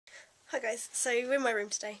Hi guys, so we're in my room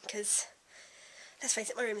today because, let's face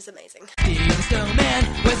it, my room is amazing. The snowman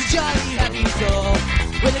was a jolly happy soul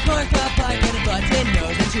with a corncob pipe and a button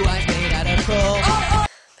nose and 2 eyes made out of coal.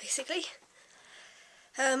 Basically,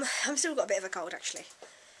 I've still got a bit of a cold actually.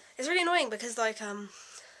 It's really annoying because like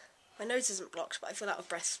my nose isn't blocked, but I feel out of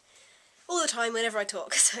breath all the time whenever I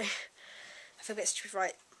talk, so I feel a bit stupid,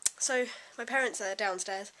 right? So my parents are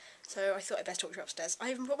downstairs, so I thought I'd best talk to you upstairs.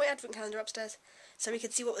 I even put my advent calendar upstairs so we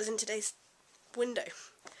could see what was in today's window.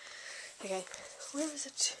 Okay, where is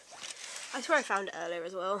it? I swear I found it earlier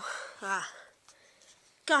as well. Ah,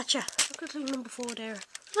 gotcha. Look at little number 4 there.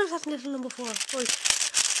 Look at that little number 4. Oi. Okay,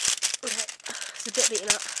 it's a bit beaten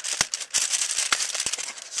up.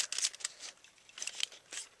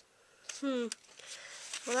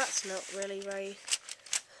 Well, that's not really very...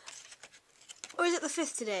 Or is it the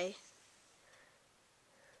 5th today?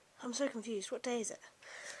 I'm so confused. What day is it?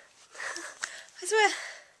 I swear.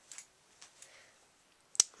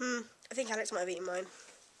 I think Alex might have eaten mine.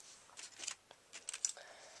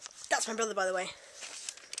 That's my brother, by the way.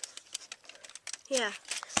 Yeah.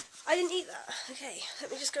 I didn't eat that. Okay, let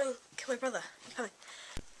me just go and kill my brother. He's coming.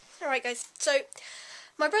 Alright, guys. So,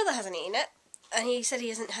 my brother hasn't eaten it, and he said he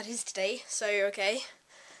hasn't had his today, so okay.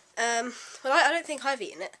 Well, I don't think I've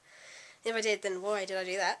eaten it. If I did, then why did I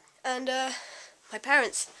do that? And, my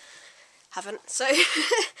parents haven't, so...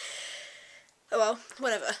 Oh well,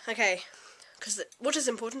 whatever. Okay. Because what is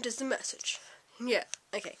important is the message. Yeah,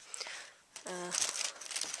 okay.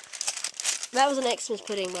 That was an Xmas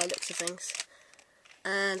pudding by the looks of things.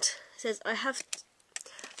 And it says, I have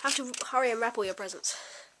to hurry and wrap all your presents.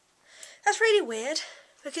 That's really weird,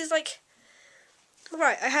 because like,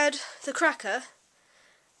 right, I had the cracker,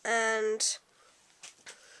 and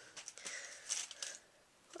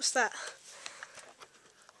what's that?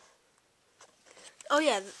 Oh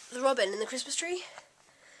yeah, the robin and the Christmas tree.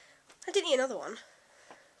 I didn't eat another one.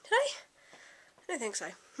 Did I? I don't think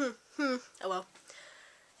so. Oh well.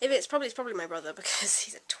 If it's probably my brother, because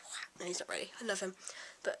he's a twat. No, he's not really. I love him.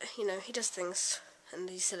 But, you know, he does things, and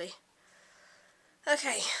he's silly.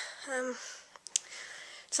 Okay,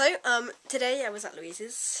 so, today I was at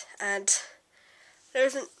Louise's, and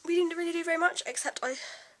we didn't really do very much, except I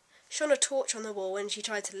shone a torch on the wall when she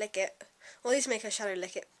tried to lick it. Well, at least make her shadow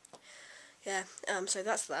lick it. Yeah, so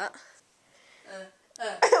that's that.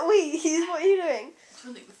 Louise, what are you doing?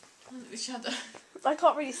 Trying to lick the shadow. I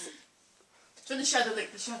can't really see. Trying to shadow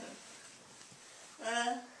lick the shadow.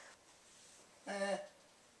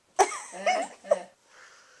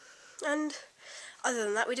 And other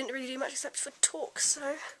than that, we didn't really do much except for talk,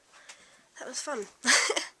 so that was fun.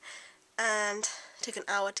 And it took an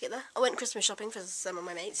hour to get there. I went Christmas shopping for some of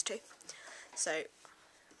my mates too. So,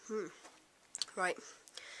 right.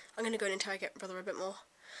 I'm going to go and interrogate my brother a bit more.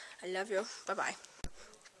 I love you. Bye-bye.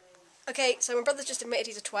 Okay, so my brother's just admitted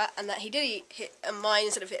he's a twat and that he did eat mine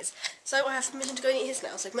instead of his. So I have permission to go and eat his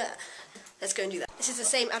now, so let's go and do that. This is the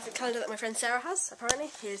same advent calendar that my friend Sarah has,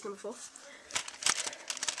 apparently. Here's number 4.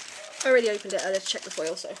 I already opened it earlier to check the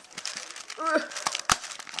foil, so...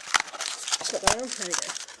 It's not going on. There we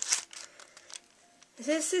go.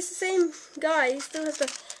 This is the same guy. He still has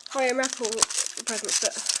the hurry and wrap all the presents,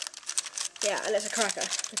 but... Yeah, and it's a cracker,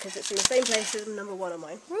 because it's in the same place as number 1 on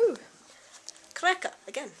mine. Woo! Cracker!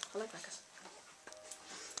 Again, I like crackers.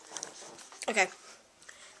 Okay.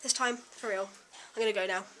 This time, for real. I'm gonna go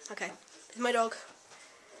now. Okay. This is my dog.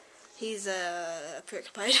 He's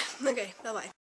preoccupied. Okay, bye-bye.